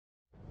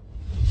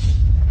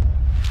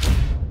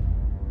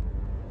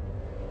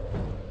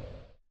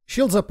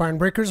Shields up, Iron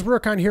Breakers.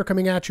 Rurikhan here,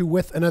 coming at you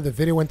with another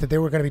video. And today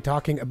we're going to be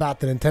talking about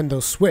the Nintendo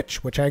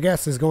Switch, which I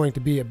guess is going to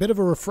be a bit of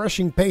a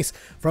refreshing pace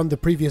from the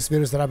previous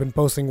videos that I've been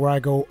posting, where I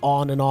go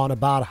on and on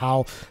about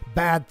how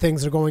bad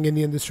things are going in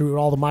the industry with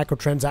all the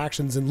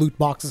microtransactions and loot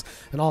boxes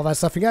and all that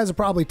stuff. You guys are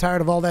probably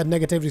tired of all that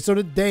negativity. So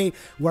today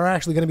we're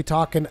actually going to be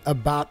talking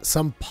about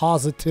some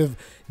positive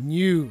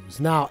news.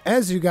 Now,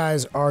 as you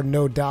guys are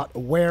no doubt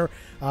aware,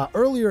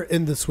 earlier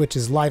in the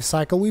Switch's life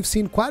cycle, we've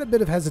seen quite a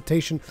bit of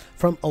hesitation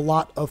from a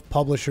lot of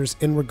publishers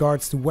in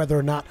regards to whether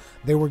or not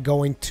they were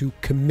going to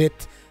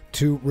commit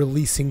to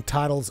releasing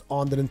titles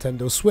on the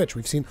Nintendo Switch.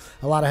 We've seen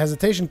a lot of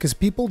hesitation because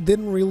people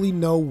didn't really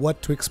know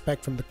what to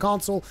expect from the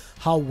console,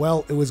 how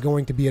well it was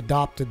going to be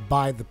adopted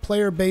by the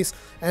player base,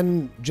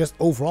 and just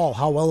overall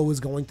how well it was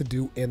going to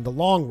do in the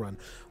long run.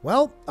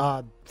 Well,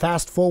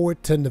 fast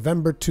forward to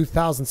November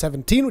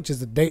 2017, which is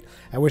the date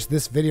at which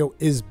this video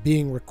is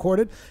being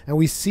recorded, and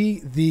we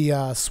see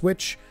the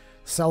Switch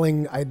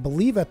selling, I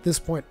believe at this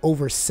point,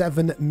 over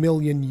 7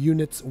 million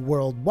units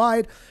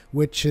worldwide,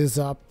 which is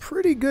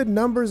pretty good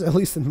numbers, at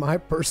least in my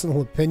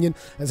personal opinion.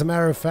 As a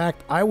matter of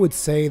fact, I would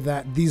say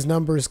that these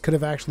numbers could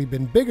have actually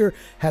been bigger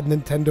had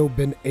Nintendo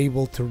been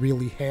able to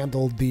really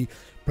handle the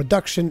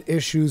production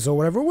issues or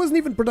whatever. It wasn't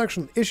even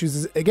production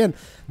issues. Again,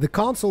 the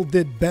console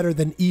did better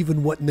than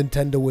even what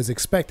Nintendo was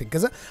expecting.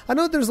 Because I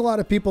know there's a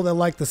lot of people that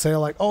like to say,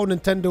 like, oh,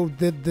 Nintendo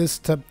did this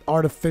to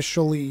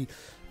artificially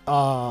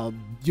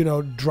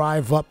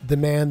drive up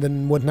demand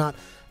and whatnot.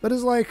 But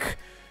it's like,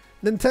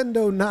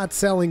 Nintendo not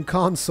selling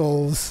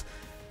consoles,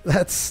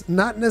 that's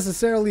not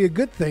necessarily a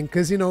good thing,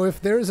 because,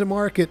 if there's a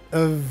market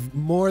of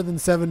more than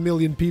 7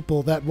 million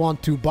people that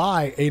want to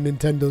buy a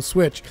Nintendo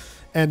Switch,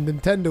 and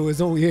Nintendo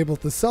is only able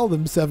to sell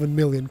them 7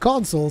 million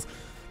consoles,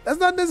 that's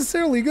not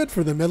necessarily good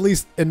for them, at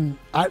least, and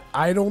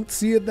I don't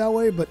see it that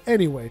way. But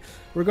anyway,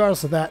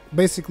 regardless of that,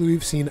 basically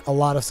we've seen a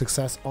lot of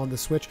success on the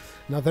Switch.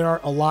 Now, there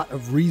are a lot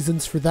of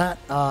reasons for that.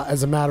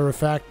 As a matter of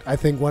fact, I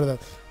think one of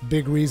the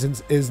big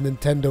reasons is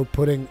Nintendo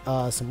putting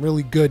some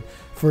really good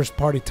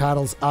first-party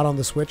titles out on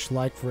the Switch,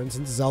 like, for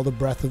instance, Zelda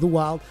Breath of the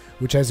Wild,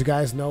 which, as you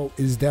guys know,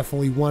 is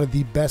definitely one of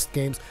the best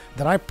games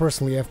that I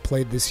personally have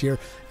played this year.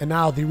 And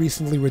now the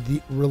recently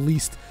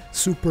released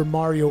Super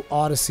Mario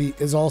Odyssey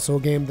is also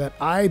a game that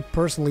I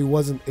personally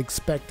wasn't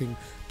expecting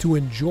to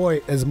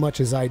enjoy as much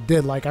as I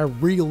did. Like, I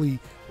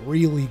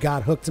really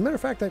got hooked. As a matter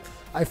of fact,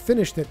 I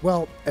finished it,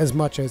 well, as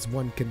much as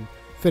one can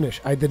finish.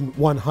 I didn't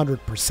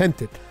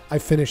 100% it. I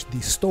finished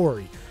the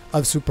story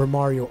of Super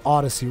Mario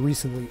Odyssey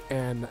recently,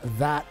 and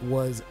that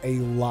was a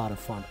lot of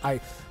fun. I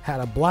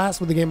had a blast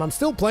with the game. I'm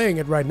still playing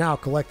it right now,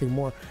 collecting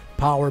more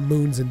power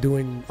moons and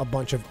doing a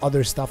bunch of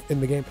other stuff in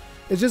the game.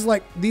 It's just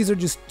like, these are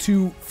just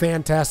two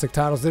fantastic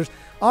titles. There's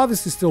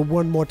obviously still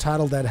one more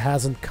title that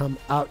hasn't come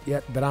out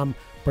yet that I'm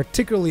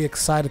particularly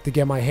excited to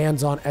get my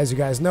hands on. As you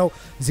guys know,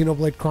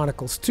 Xenoblade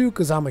Chronicles 2,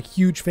 because I'm a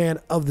huge fan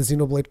of the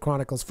Xenoblade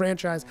Chronicles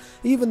franchise,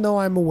 even though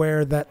I'm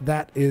aware that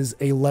that is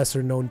a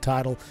lesser known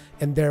title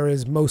and there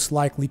is most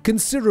likely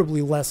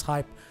considerably less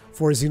hype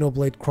for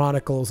Xenoblade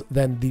Chronicles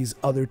than these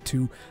other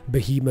two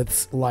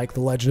behemoths like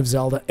The Legend of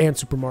Zelda and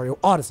Super Mario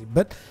Odyssey.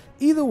 But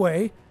either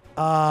way,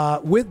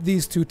 with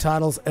these two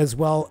titles, as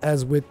well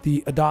as with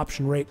the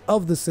adoption rate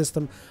of the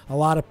system, a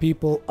lot of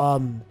people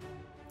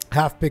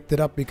have picked it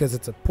up because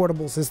it's a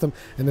portable system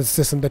and it's a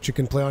system that you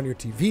can play on your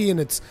TV, and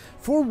it's,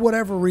 for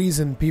whatever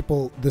reason,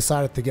 people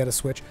decided to get a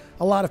Switch.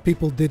 A lot of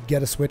people did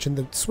get a Switch, and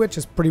the Switch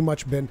has pretty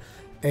much been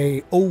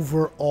a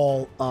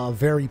overall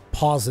very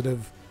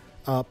positively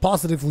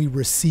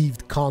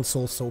received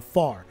console so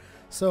far.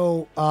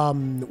 So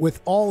with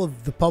all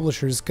of the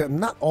publishers,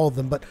 not all of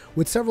them, but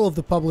with several of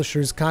the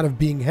publishers kind of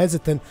being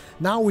hesitant,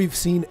 now we've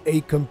seen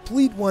a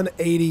complete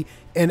 180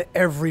 and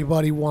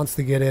everybody wants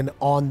to get in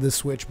on the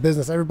Switch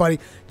business. Everybody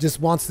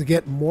just wants to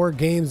get more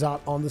games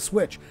out on the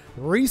Switch.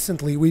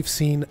 Recently, we've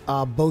seen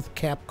both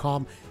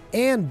Capcom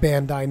and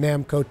Bandai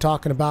Namco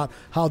talking about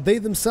how they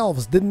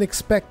themselves didn't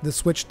expect the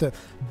Switch to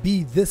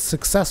be this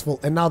successful,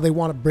 and now they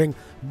want to bring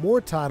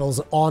more titles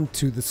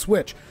onto the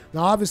Switch.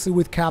 Now, obviously,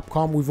 with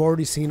Capcom, we've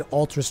already seen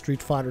Ultra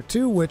Street Fighter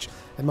 2, which,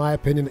 in my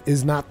opinion,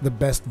 is not the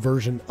best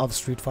version of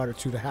Street Fighter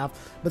 2 to have,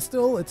 but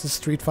still, it's a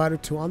Street Fighter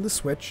 2 on the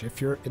Switch.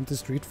 If you're into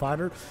Street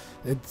Fighter,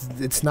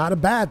 it's not a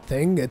bad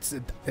thing.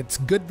 It's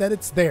good that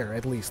it's there,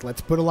 at least.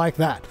 Let's put it like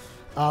that.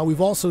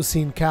 We've also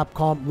seen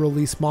Capcom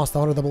release Monster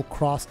Hunter Double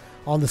Cross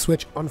on the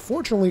Switch.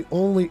 Unfortunately,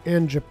 only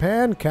in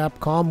Japan.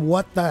 Capcom,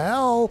 what the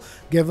hell?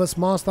 Give us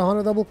Monster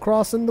Hunter Double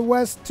Cross in the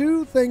West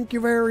too. Thank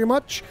you very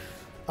much.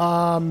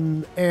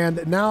 And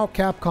now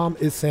Capcom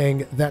is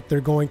saying that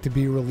they're going to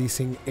be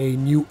releasing a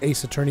new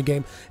Ace Attorney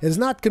game. It is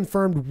not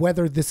confirmed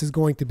whether this is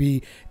going to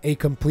be a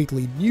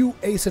completely new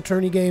Ace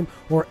Attorney game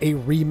or a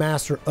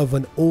remaster of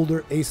an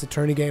older Ace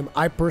Attorney game.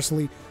 I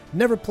personally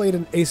never played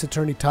an Ace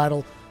Attorney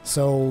title,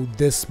 so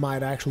this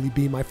might actually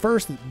be my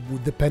first,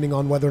 depending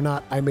on whether or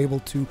not I'm able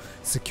to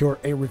secure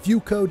a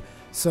review code.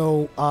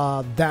 So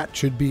that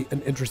should be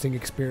an interesting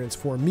experience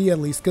for me, at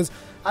least, because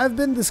I've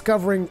been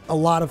discovering a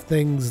lot of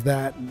things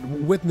that,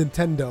 with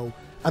Nintendo,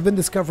 I've been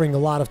discovering a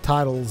lot of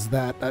titles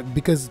that,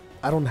 because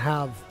I don't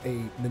have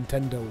a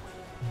Nintendo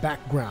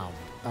background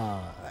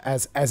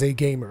as a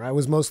gamer. I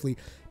was mostly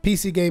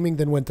PC gaming,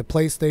 then went to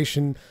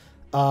PlayStation.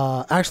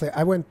 Actually,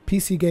 I went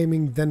PC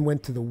gaming, then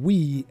went to the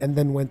Wii, and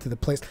then went to the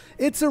PlayStation.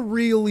 It's a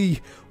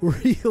really,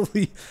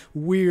 really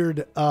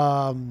weird,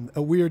 a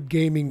weird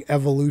gaming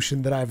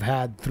evolution that I've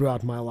had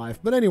throughout my life.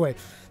 But anyway,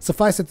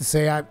 suffice it to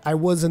say, I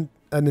wasn't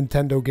a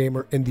Nintendo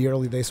gamer in the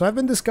early days, so I've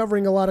been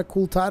discovering a lot of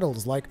cool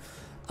titles. Like,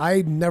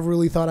 I never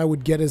really thought I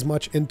would get as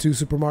much into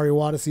Super Mario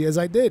Odyssey as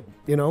I did,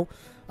 you know?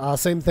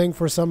 Same thing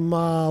for some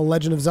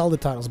Legend of Zelda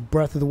titles.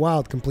 Breath of the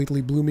Wild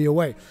completely blew me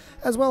away,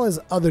 as well as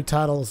other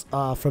titles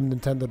from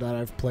Nintendo that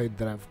I've played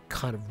that have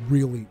kind of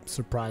really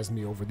surprised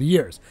me over the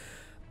years.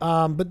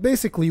 But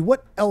basically,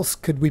 what else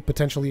could we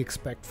potentially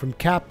expect from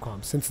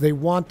Capcom, since they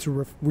want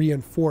to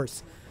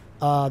reinforce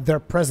their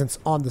presence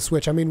on the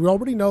Switch? I mean, we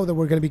already know that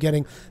we're going to be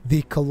getting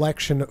the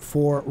collection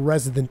for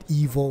Resident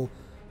Evil,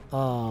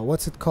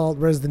 what's it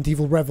called? Resident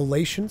Evil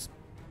Revelations.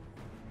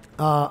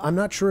 I'm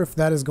not sure if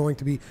that is going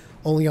to be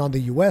only on the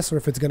US or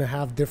if it's going to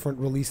have different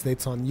release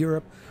dates on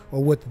Europe,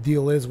 or what the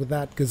deal is with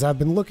that, because I've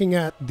been looking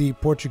at the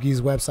Portuguese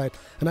website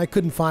and I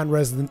couldn't find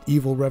Resident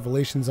Evil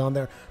Revelations on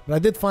there, but I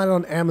did find it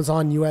on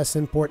Amazon US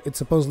import. It's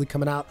supposedly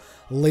coming out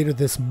later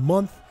this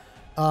month.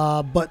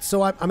 But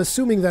so I'm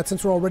assuming that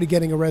since we're already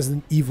getting a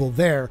Resident Evil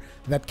there,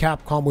 that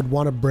Capcom would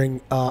want to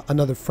bring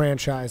another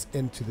franchise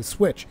into the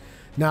Switch.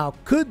 Now,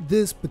 could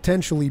this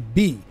potentially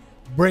be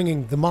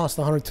bringing the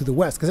Monster Hunter to the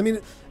West? Because, I mean,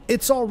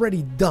 it's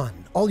already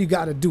done. All you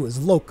got to do is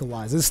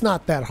localize. It's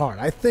not that hard.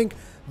 I think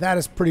that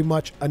is pretty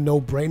much a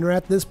no-brainer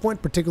at this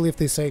point, particularly if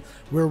they say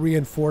we're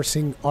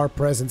reinforcing our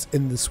presence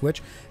in the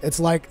Switch. It's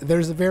like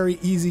there's a very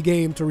easy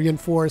game to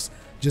reinforce.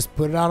 Just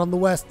put it out on the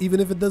West. Even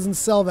if it doesn't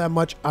sell that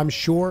much, I'm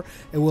sure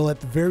it will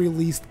at the very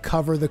least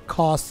cover the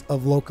costs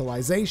of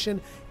localization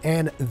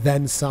and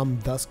then some,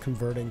 thus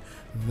converting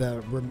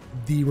the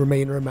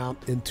remainder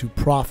amount into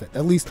profit.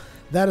 At least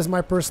that is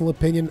my personal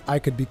opinion. I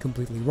could be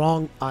completely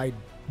wrong. I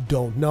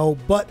don't know,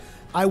 but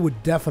I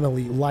would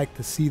definitely like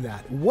to see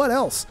that. What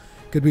else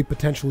could we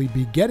potentially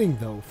be getting,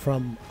 though,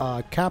 from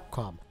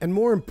Capcom? And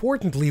more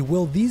importantly,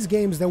 will these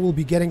games that we'll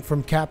be getting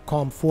from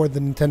Capcom for the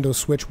Nintendo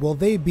Switch, will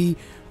they be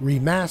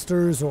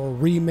remasters or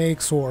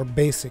remakes or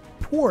basic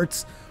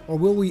ports, or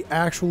will we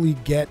actually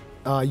get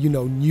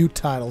new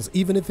titles,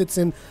 even if it's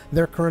in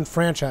their current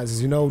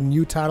franchises,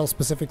 new titles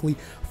specifically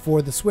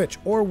for the Switch,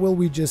 or will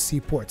we just see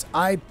ports?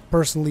 I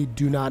personally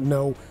do not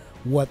know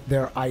what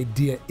their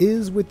idea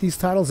is with these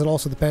titles. It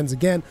also depends,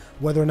 again,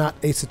 whether or not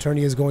Ace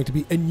Attorney is going to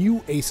be a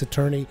new Ace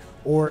Attorney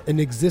or an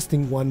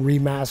existing one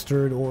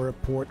remastered or a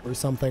port or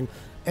something.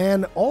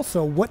 And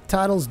also, what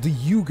titles do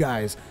you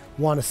guys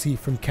want to see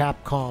from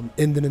Capcom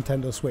in the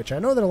Nintendo Switch? I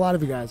know that a lot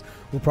of you guys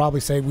will probably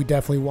say we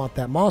definitely want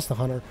that Monster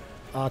Hunter.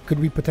 Could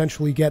we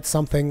potentially get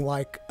something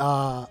like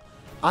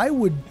I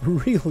would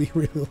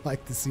really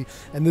like to see,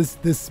 and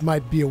this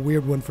might be a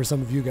weird one for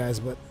some of you guys,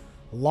 but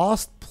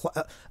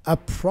a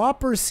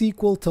proper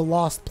sequel to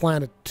Lost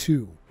Planet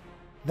 2.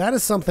 That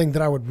is something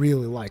that I would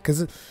really like,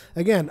 because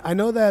again, I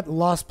know that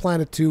Lost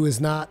Planet 2 is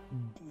not,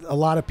 a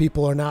lot of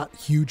people are not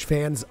huge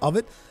fans of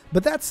it,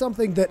 but that's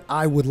something that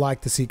I would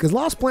like to see, because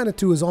Lost Planet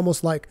 2 is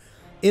almost like,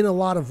 in a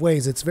lot of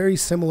ways, it's very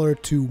similar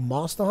to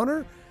Monster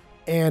Hunter,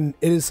 and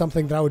it is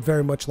something that I would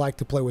very much like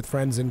to play with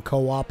friends in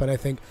co-op, and I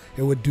think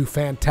it would do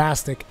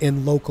fantastic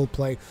in local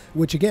play,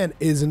 which again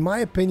is, in my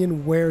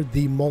opinion, where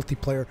the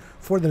multiplayer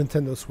for the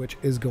Nintendo Switch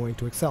is going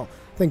to excel.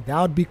 I think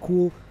that would be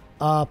cool.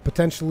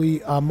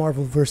 Potentially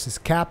Marvel vs.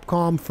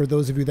 Capcom, for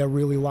those of you that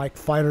really like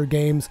fighter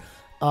games.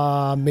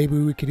 Maybe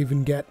we could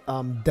even get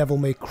Devil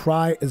May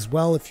Cry as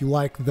well, if you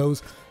like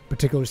those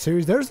particular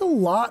series. There's a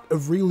lot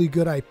of really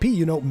good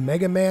IP,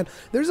 Mega Man.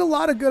 There's a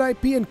lot of good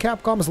IP in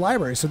Capcom's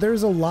library, so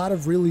there's a lot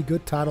of really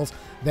good titles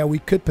that we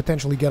could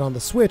potentially get on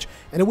the Switch,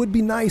 and it would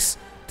be nice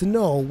to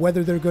know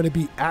whether they're going to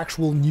be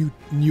actual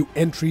new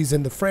entries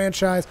in the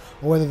franchise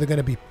or whether they're going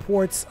to be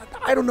ports.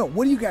 I don't know.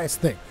 What do you guys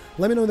think?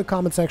 Let me know in the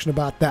comment section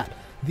about that.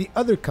 The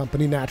other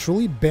company,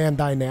 naturally,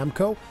 Bandai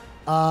Namco,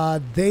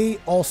 they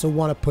also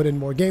want to put in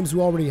more games.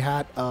 We already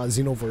had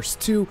Xenoverse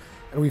 2,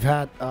 and we've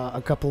had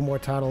a couple more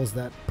titles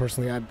that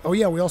personally I... Oh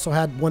yeah, we also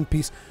had One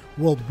Piece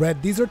World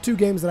Red. These are two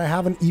games that I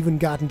haven't even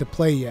gotten to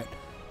play yet.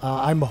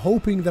 I'm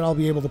hoping that I'll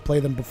be able to play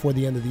them before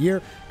the end of the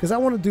year, because I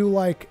want to do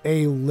like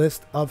a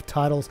list of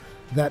titles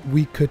that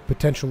we could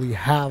potentially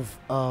have...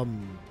 a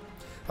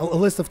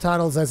list of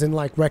titles as in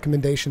like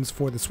recommendations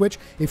for the Switch,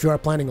 if you are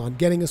planning on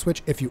getting a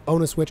Switch, if you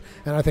own a Switch,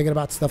 and are thinking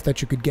about stuff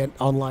that you could get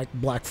on like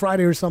Black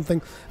Friday or something.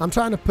 I'm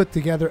trying to put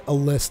together a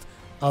list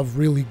of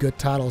really good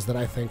titles that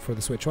I think for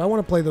the Switch. So I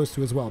want to play those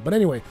two as well. But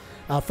anyway,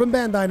 from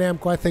Bandai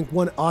Namco, I think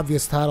one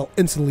obvious title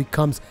instantly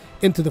comes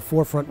into the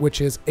forefront,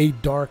 which is a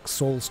Dark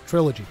Souls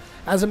Trilogy.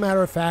 As a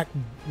matter of fact,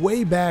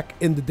 way back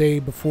in the day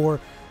before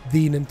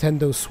the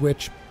Nintendo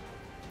Switch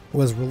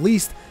was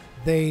released,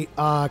 they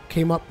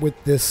came up with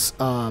this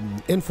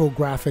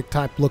infographic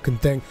type looking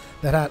thing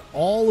that had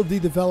all of the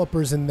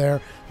developers in there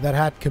that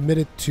had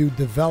committed to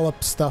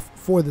develop stuff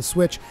for the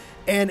Switch.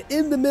 And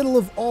in the middle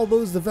of all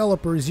those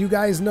developers, you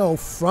guys know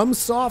From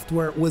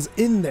Software was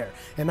in there.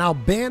 And now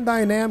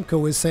Bandai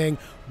Namco is saying,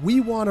 we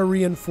want to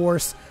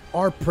reinforce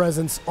our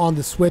presence on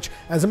the Switch.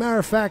 As a matter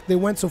of fact, they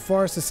went so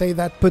far as to say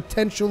that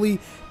potentially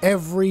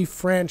every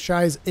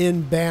franchise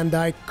in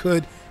Bandai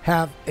could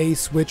have a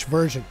Switch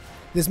version.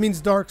 This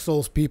means Dark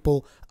Souls,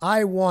 people.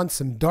 I want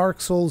some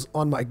Dark Souls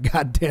on my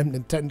goddamn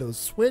Nintendo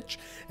Switch,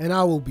 and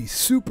I will be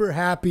super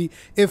happy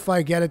if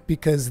I get it,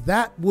 because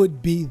that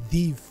would be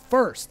the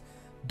first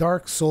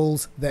Dark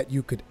Souls that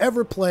you could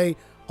ever play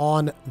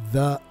on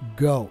the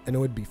go, and it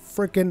would be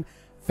freaking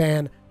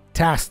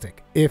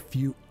fantastic if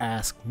you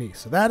ask me.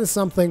 So that is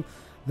something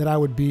that I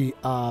would be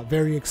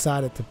very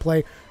excited to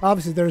play.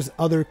 Obviously, there's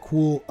other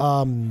cool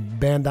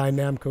Bandai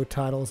Namco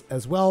titles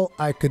as well.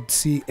 I could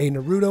see a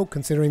Naruto,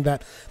 considering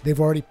that they've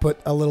already put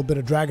a little bit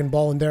of Dragon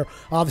Ball in there.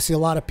 Obviously, a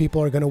lot of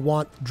people are going to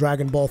want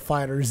Dragon Ball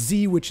Fighter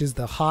Z, which is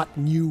the hot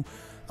new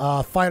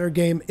fighter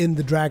game in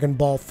the Dragon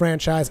Ball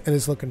franchise, and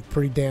it's looking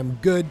pretty damn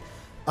good.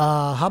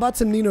 How about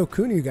some Ni no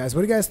Kuni, you guys?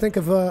 What do you guys think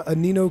of a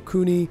Ni no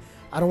Kuni?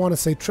 I don't want to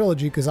say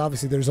trilogy, because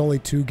obviously there's only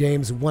 2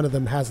 games. One of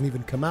them hasn't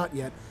even come out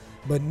yet.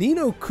 But Ni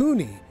no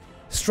Kuni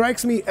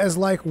strikes me as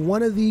like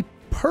one of the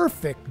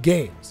perfect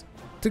games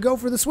to go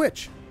for the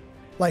Switch.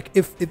 Like,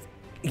 if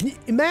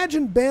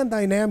imagine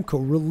Bandai Namco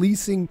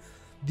releasing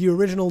the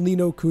original Ni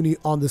no Kuni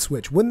on the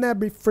Switch. Wouldn't that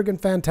be friggin'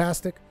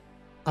 fantastic?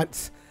 I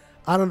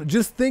don't know.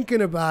 Just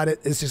thinking about it,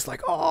 it's just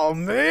like, oh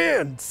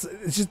man, it's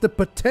just the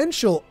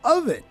potential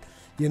of it,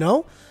 you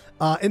know?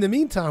 In the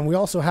meantime, we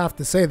also have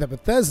to say that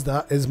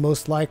Bethesda is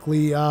most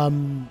likely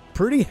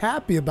pretty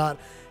happy about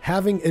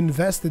having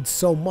invested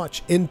so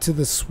much into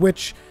the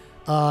Switch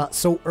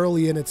so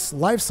early in its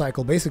life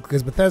cycle, basically,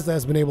 because Bethesda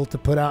has been able to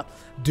put out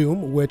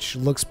Doom, which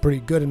looks pretty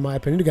good in my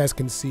opinion. You guys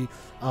can see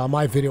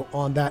my video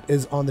on that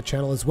is on the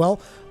channel as well.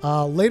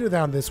 Later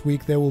down this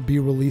week, they will be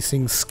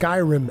releasing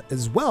Skyrim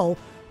as well,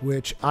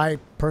 which I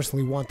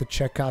personally want to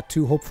check out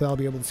too. Hopefully, I'll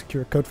be able to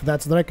secure a code for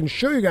that so that I can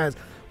show you guys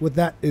what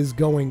that is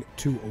going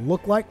to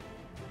look like.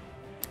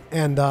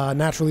 And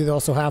naturally, they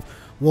also have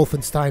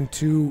Wolfenstein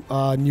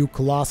 2 New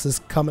Colossus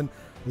coming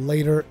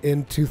later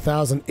in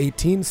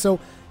 2018. So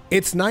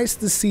it's nice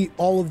to see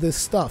all of this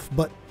stuff.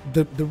 But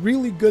the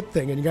really good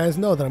thing, and you guys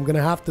know that I'm going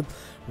to have to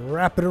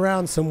wrap it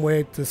around some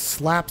way to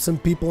slap some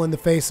people in the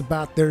face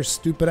about their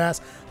stupid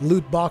ass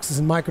loot boxes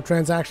and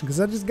microtransactions,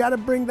 because I just got to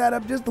bring that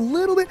up just a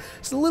little bit.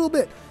 Just a little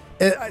bit.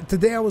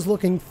 Today I was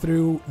looking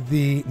through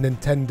the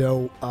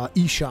Nintendo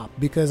eShop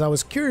because I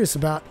was curious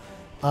about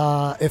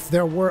if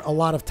there were a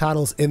lot of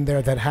titles in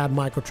there that had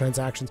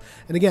microtransactions.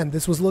 And again,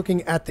 this was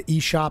looking at the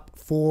eShop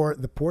for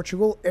the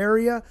Portugal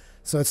area.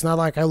 So it's not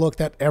like I looked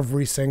at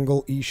every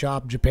single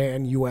eShop,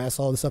 Japan, US,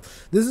 all this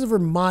stuff. This is for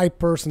my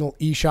personal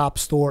eShop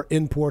store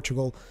in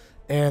Portugal.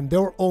 And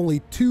there were only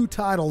 2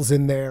 titles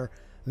in there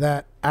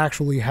that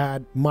actually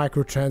had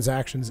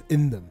microtransactions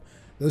in them.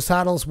 Those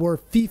titles were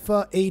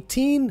FIFA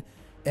 18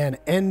 and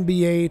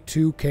NBA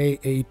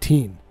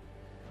 2K18.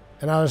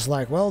 And I was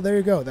like, well, there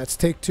you go. That's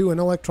Take-Two and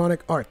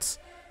Electronic Arts.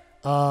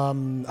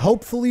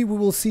 Hopefully, we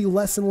will see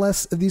less and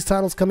less of these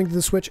titles coming to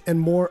the Switch and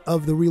more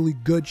of the really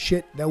good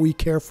shit that we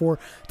care for.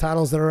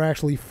 Titles that are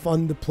actually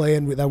fun to play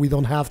and that we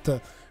don't have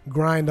to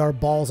grind our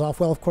balls off.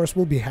 Well, of course,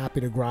 we'll be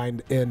happy to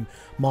grind in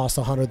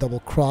Monster Hunter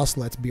Double Cross,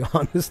 let's be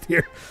honest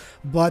here.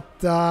 But,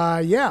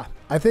 yeah,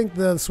 I think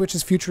the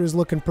Switch's future is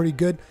looking pretty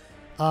good.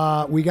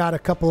 We got a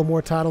couple of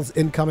more titles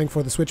incoming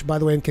for the Switch, by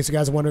the way, in case you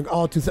guys are wondering,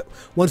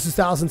 once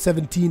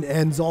 2017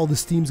 ends, all the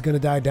Steam's going to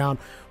die down.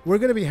 We're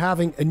going to be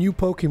having a new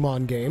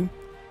Pokemon game,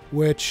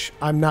 which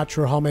I'm not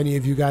sure how many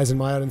of you guys in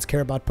my audience care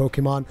about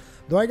Pokemon,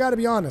 though I got to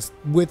be honest,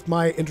 with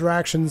my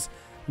interactions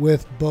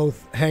with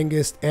both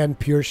Hengist and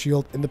Pure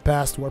Shield in the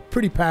past, who are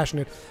pretty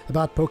passionate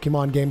about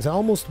Pokemon games. I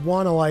almost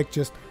want to, like,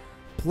 just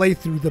play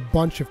through the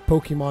bunch of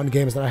Pokemon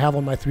games that I have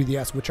on my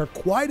 3DS, which are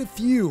quite a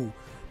few,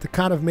 to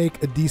kind of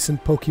make a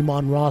decent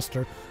Pokemon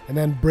roster and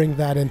then bring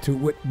that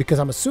into it, because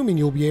I'm assuming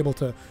you'll be able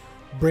to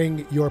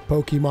bring your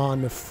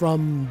Pokemon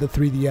from the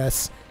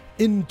 3DS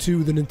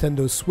into the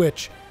Nintendo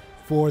Switch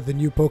for the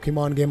new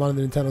Pokemon game on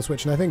the Nintendo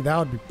Switch, and I think that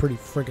would be pretty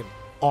friggin'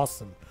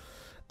 awesome.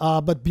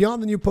 But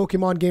beyond the new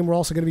Pokemon game, we're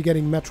also going to be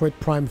getting Metroid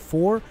Prime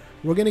 4.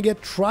 We're going to get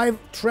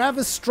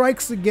Travis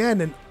Strikes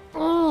Again, and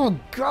oh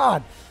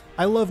god,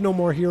 I love No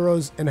More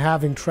Heroes, and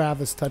having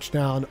Travis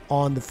touchdown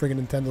on the friggin'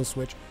 Nintendo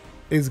Switch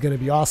is going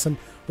to be awesome.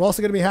 We're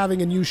also going to be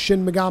having a new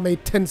Shin Megami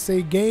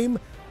Tensei game.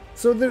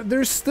 So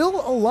there's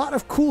still a lot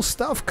of cool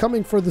stuff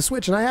coming for the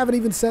Switch, and I haven't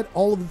even said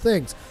all of the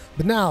things.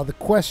 But now the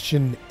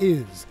question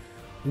is,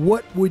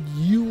 what would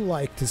you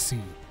like to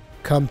see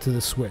come to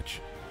the Switch?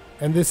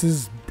 And this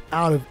is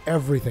out of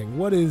everything.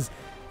 What is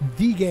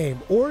the game,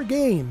 or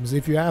games,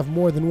 if you have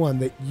more than one,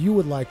 that you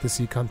would like to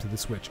see come to the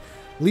Switch?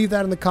 Leave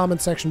that in the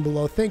comment section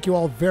below. Thank you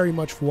all very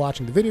much for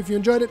watching the video. If you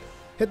enjoyed it,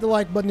 hit the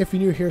like button. If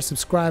you're new here,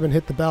 subscribe and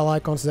hit the bell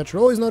icon so that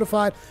you're always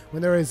notified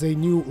when there is a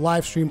new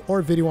live stream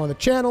or video on the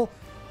channel.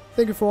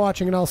 Thank you for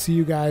watching, and I'll see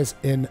you guys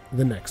in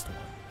the next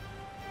one.